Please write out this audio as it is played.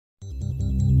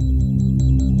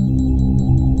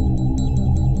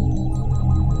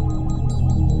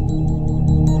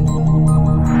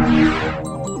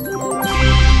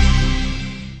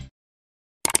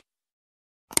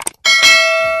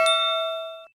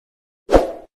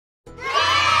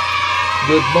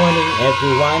Good morning,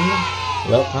 everyone.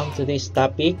 Welcome to this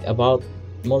topic about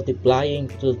multiplying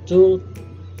to two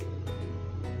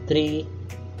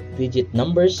 3-digit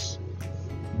numbers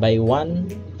by 1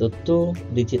 to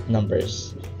 2-digit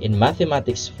numbers in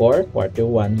Mathematics 4, Quarter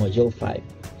 1, Module 5.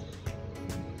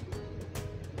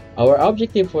 Our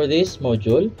objective for this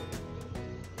module,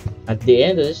 at the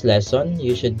end of this lesson,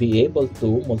 you should be able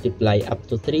to multiply up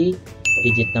to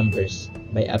 3-digit numbers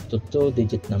by up to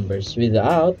 2-digit numbers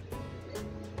without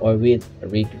or with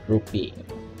regrouping.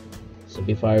 So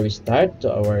before we start to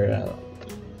our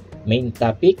main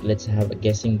topic, let's have a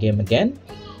guessing game again.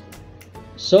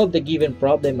 Solve the given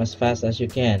problem as fast as you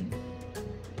can.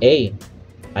 A.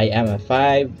 I am a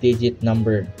 5-digit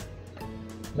number.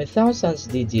 My thousands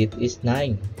digit is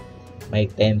 9. My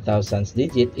 10,000s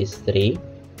digit is 3.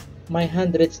 My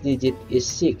hundreds digit is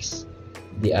 6.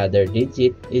 The other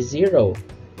digit is 0.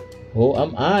 Who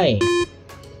am I?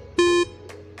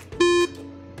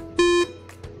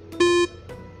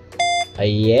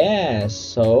 Yes,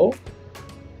 so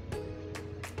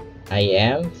I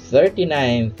am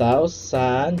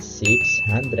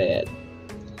 39,600.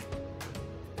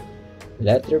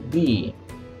 Letter B.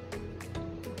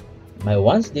 My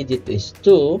ones digit is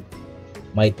 2.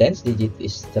 My tens digit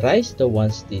is thrice the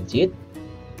ones digit.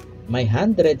 My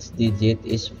hundreds digit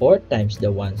is 4 times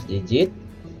the ones digit.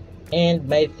 And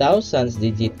my thousands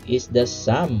digit is the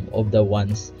sum of the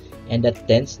ones and the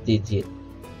tens digit.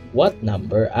 What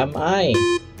number am I?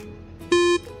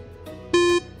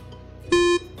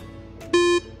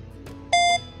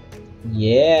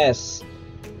 Yes,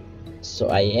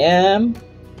 so I am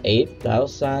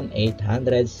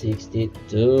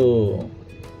 8,862.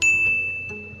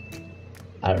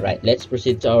 Alright, let's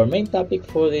proceed to our main topic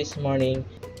for this morning.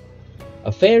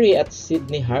 A ferry at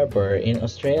Sydney Harbour in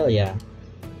Australia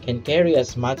can carry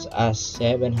as much as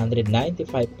 795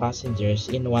 passengers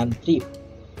in one trip.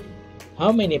 How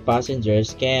many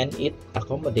passengers can it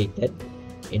accommodate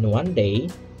in one day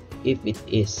if it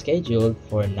is scheduled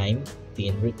for 19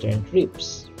 return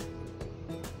trips?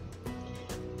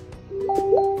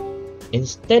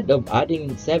 Instead of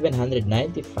adding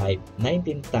 795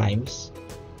 19 times,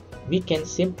 we can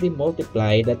simply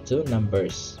multiply the two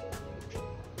numbers.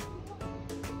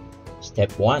 Step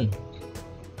 1.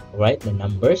 Write the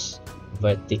numbers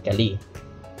vertically.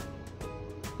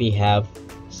 We have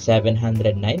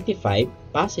 795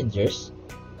 passengers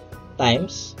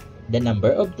times the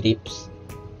number of trips,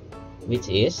 which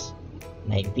is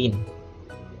 19.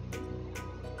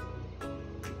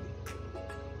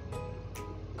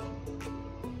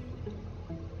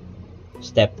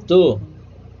 Step 2.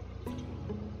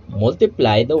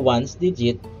 Multiply the ones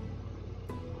digit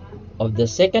of the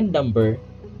second number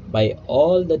by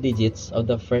all the digits of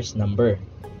the first number.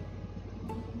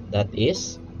 That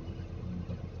is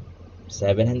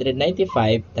 795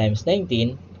 times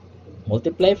 19.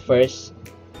 Multiply first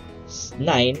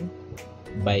 9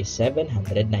 by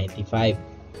 795.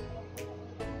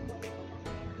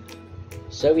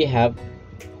 So we have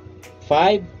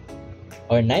 5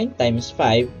 or 9 times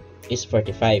 5 is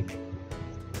 45.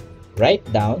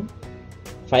 Write down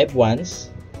 5 ones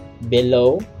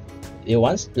below the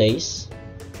ones place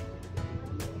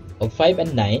of 5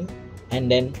 and 9, and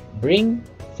then bring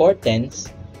 4 tens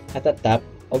at the top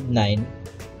of 9,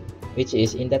 which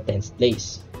is in the tens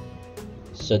place.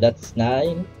 So that's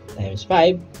 9 times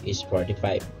 5 is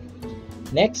 45.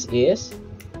 Next is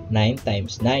 9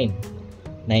 times 9.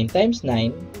 9 times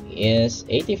 9 is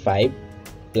 85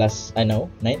 plus 9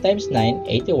 times 9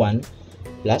 81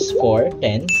 plus 4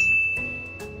 tens,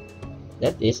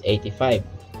 that is 85.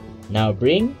 Now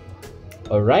bring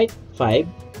or write 5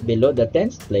 below the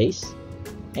tens place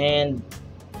and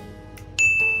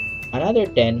another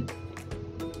 10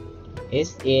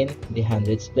 is in the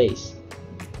hundreds place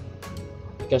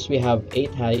because we have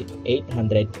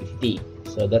 850,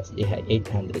 so that's the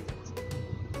 800.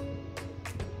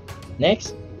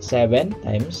 Next, 7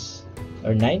 times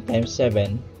or 9 times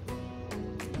 7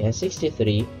 is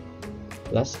 63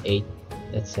 plus 8,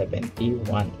 that's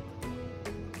 71.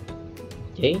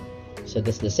 Okay, so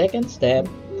that's the second step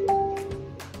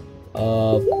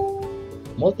of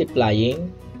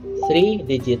multiplying 3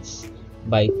 digits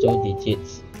by 2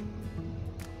 digits.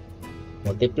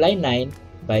 Multiply 9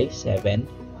 by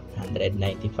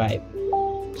 795.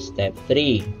 Step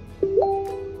 3.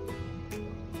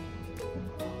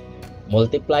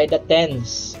 Multiply the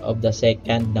tens of the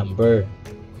second number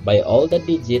by all the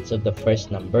digits of the first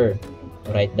number.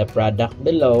 Write the product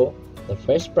below the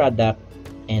first product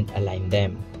and align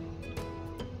them.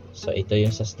 So ito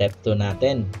yung sa step 2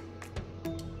 natin.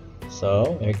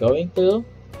 So we're going to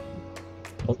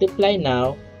multiply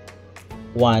now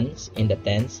ones in the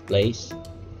tens place.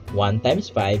 1 times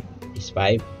 5 is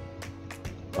 5.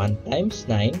 1 times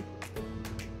 9.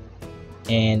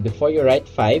 And before you write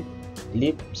 5,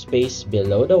 leave space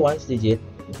below the ones digit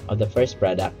of the first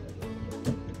product.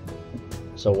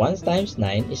 So 1 times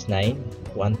 9 is 9.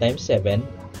 1 times 7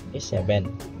 is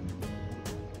 7.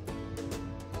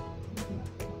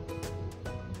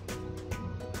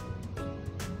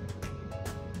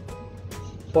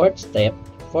 Fourth step,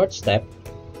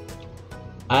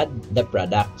 add the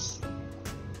products.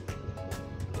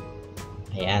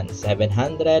 Ayan,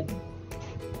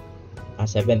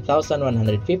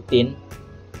 7,115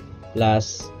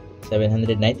 plus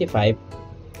 795.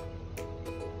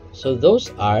 So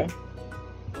those are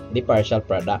the partial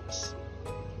products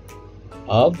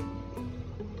of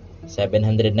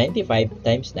 795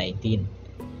 times 19.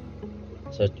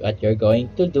 So what you're going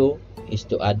to do is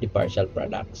to add the partial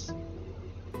products.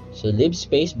 So leave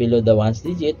space below the ones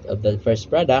digit of the first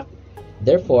product.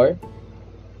 Therefore,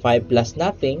 5 plus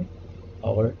nothing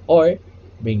or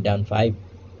bring down 5.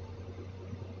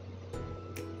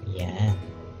 Yeah.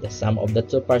 The sum of the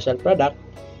two partial product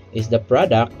is the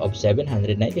product of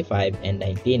 795 and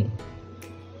 19.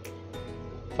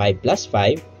 5 plus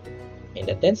 5 in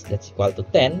the tens, that's equal to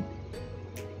 10.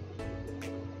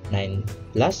 9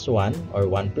 plus 1 or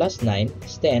 1 plus 9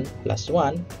 is 10 plus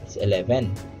 1 is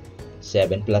 11.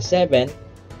 7 plus 7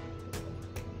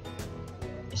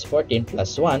 is 14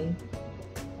 plus 1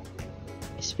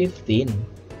 is 15.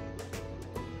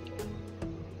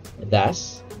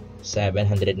 Thus,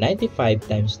 795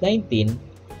 times 19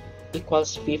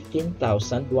 equals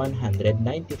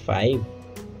 15,195.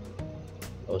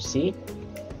 O see,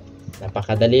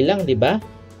 napakadali lang, di ba?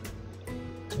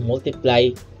 To multiply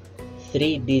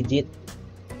 3-digit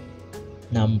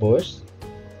numbers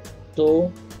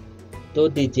to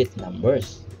 2-digit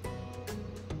numbers.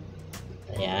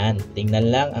 Ayan, tingnan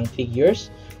lang ang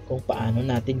figures kung paano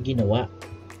natin ginawa.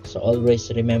 So always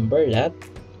remember that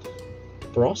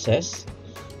process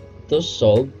to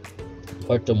solve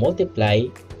or to multiply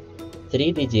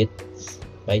 3 digits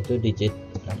by 2-digit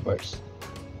numbers.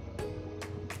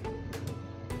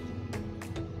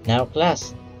 Now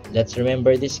class, let's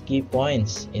remember these key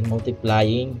points in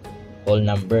multiplying whole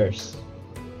numbers.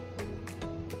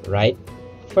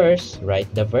 First,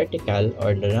 write the vertical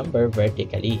or the number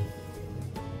vertically.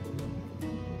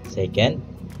 Second,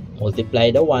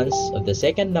 multiply the ones of the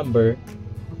second number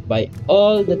by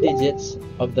all the digits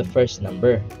of the first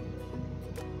number.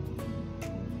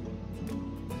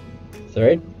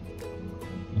 Third,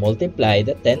 multiply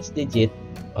the tens digit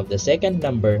of the second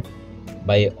number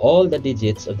by all the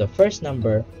digits of the first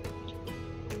number.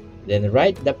 Then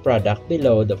write the product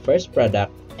below the first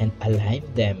product and align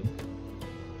them.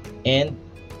 And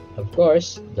of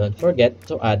course, don't forget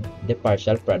to add the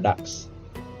partial products.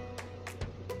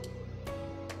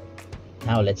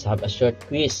 Now, let's have a short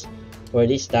quiz for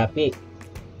this topic.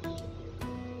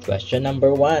 Question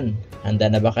number 1. Handa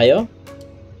na ba kayo?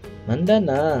 Handa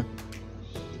na.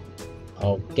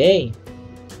 Okay.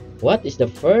 What is the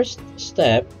first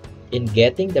step in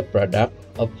getting the product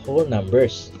of whole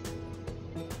numbers?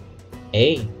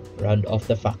 A. Round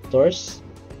off the factors.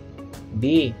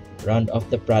 B. Round off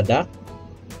the product.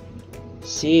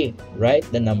 C. Write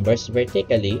the numbers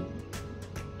vertically.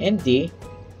 And D.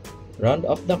 Round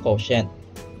off the quotient.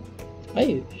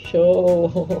 Ay, so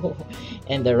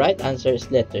and the right answer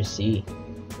is letter C.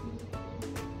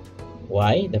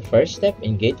 Why? The first step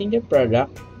in getting the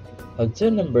product of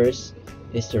two numbers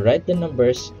is to write the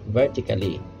numbers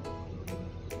vertically.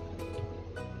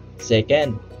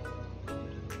 Second,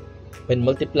 when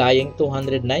multiplying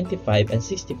 295 and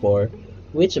 64,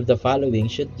 which of the following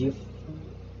should you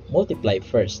multiply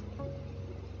first?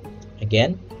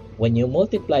 Again, when you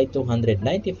multiply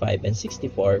 295 and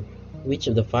 64, which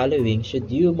of the following should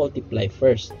you multiply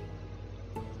first?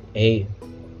 A.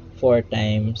 4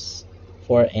 times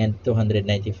 4 and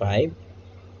 295.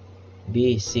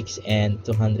 B. 6 and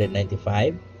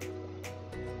 295.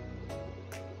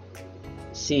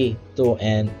 C. 2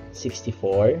 and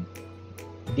 64.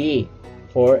 D.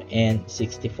 4 and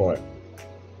 64.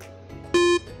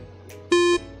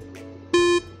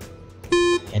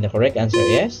 And the correct answer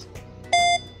is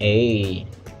A.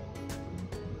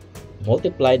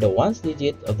 Multiply the ones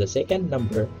digit of the second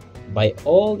number by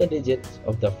all the digits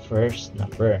of the first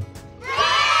number.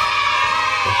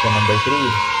 Question number 3.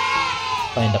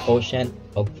 Find the quotient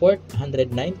of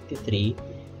 493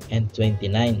 and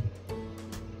 29.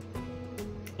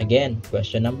 Again,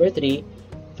 question number 3.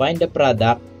 Find the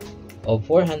product of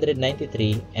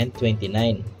 493 and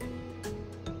 29.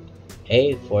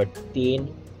 A.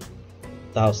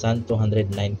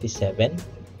 14,297.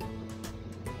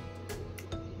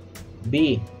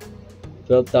 B.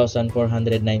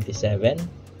 12,497.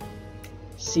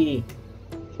 C.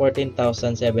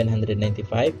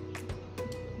 14,795.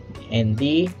 And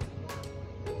D.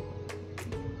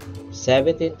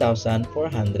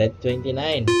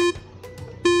 17,429.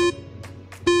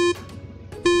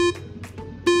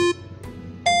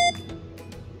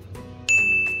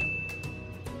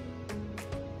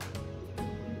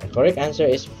 The correct answer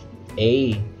is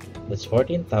A. That's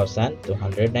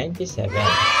 14,297.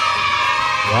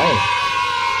 Right.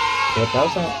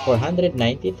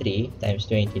 4,493 times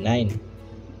 29.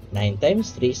 9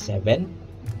 times 3, 7.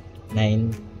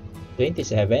 9,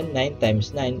 27. 9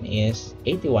 times 9 is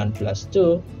 81 plus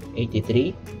 2,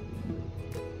 83.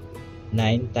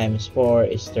 9 times 4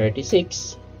 is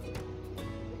 36.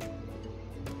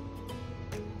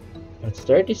 That's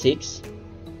 36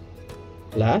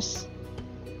 plus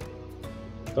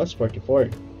equals 44.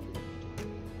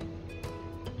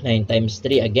 9 times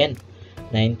 3 again.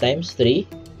 9 times 3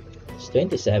 is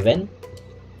 27.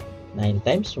 9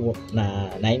 times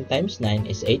 9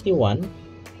 is 81.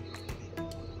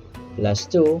 Plus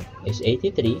 2 is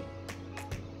 83.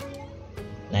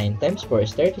 9 times 4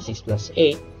 is 36 plus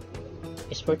 8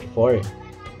 is 44.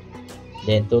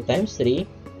 Then 2 times 3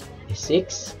 is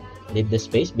 6. Leave the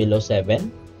space below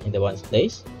 7 in the ones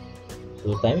place.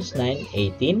 2 times 9,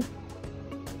 18.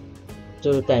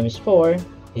 2 times 4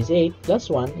 is 8 plus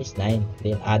 1 is 9.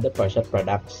 Then add the partial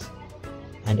products.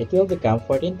 And it will become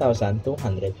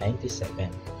 14,297.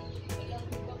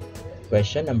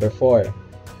 Question number 4.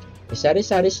 A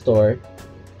sari-sari store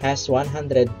has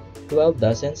 112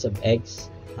 dozens of eggs.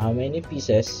 How many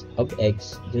pieces of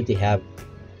eggs do they have?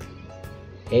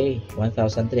 A.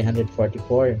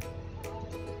 1,344.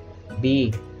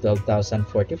 B.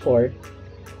 12,044.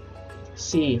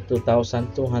 C.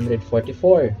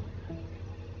 2,244.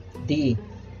 D.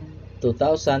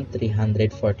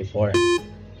 2,344.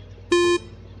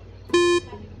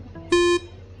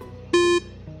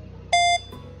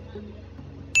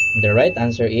 The right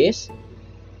answer is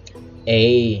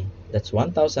A. That's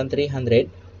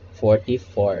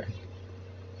 1,344.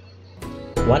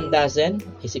 1 dozen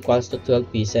is equals to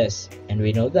 12 pieces. And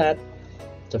we know that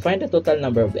to find the total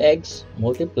number of eggs,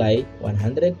 multiply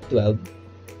 112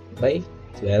 by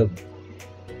 12.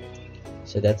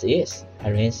 So that is,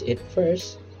 arrange it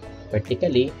first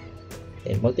vertically,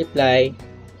 then multiply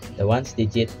the ones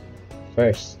digit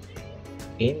first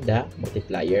in the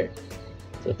multiplier.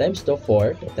 2 times 2,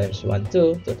 4. 2 times 1,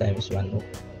 2. 2 times 1,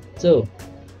 2.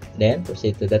 Then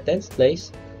proceed to the tens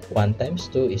place. 1 times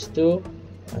 2 is 2.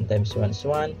 1 times 1 is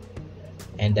 1.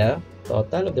 And the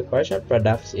total of the partial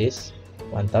products is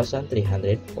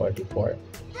 1,344.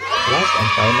 Last and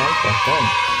final question.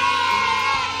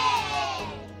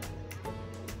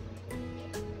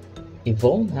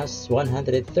 Yvonne has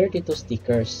 132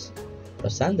 stickers.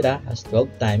 Rosandra has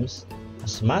 12 times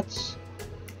as much.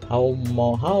 How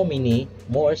many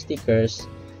more stickers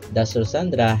does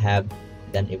Rosandra have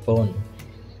than Yvonne?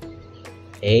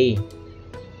 A.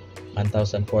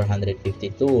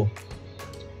 1,452.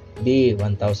 B.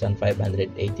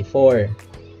 1,584.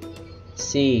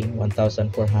 C.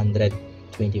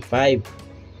 1,425.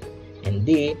 And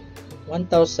D.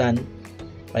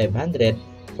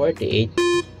 1,548.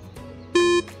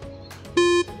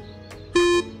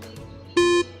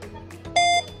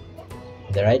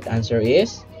 The right answer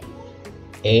is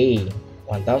A.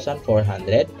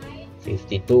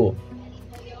 1,452.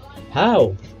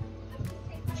 How?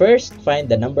 First, find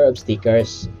the number of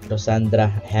stickers Rosandra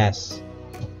has.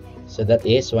 So that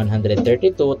is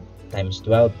 132 times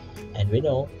 12. And we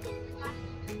know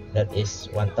that is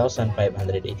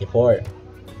 1,584.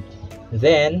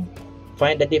 Then,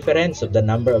 find the difference of the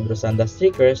number of Rosandra's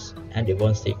stickers and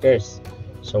Yvonne's stickers.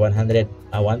 So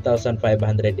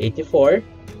 1,584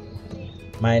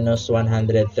 minus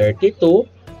 132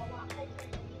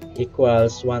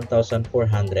 equals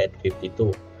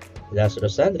 1,452. Thus,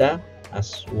 Rosandra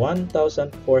has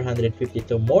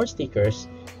 1,452 more stickers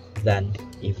than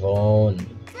Yvonne.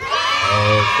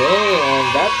 Okay, and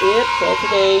that's it for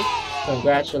today.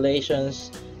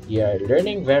 Congratulations, you are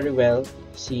learning very well.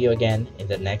 See you again in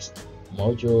the next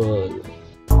module.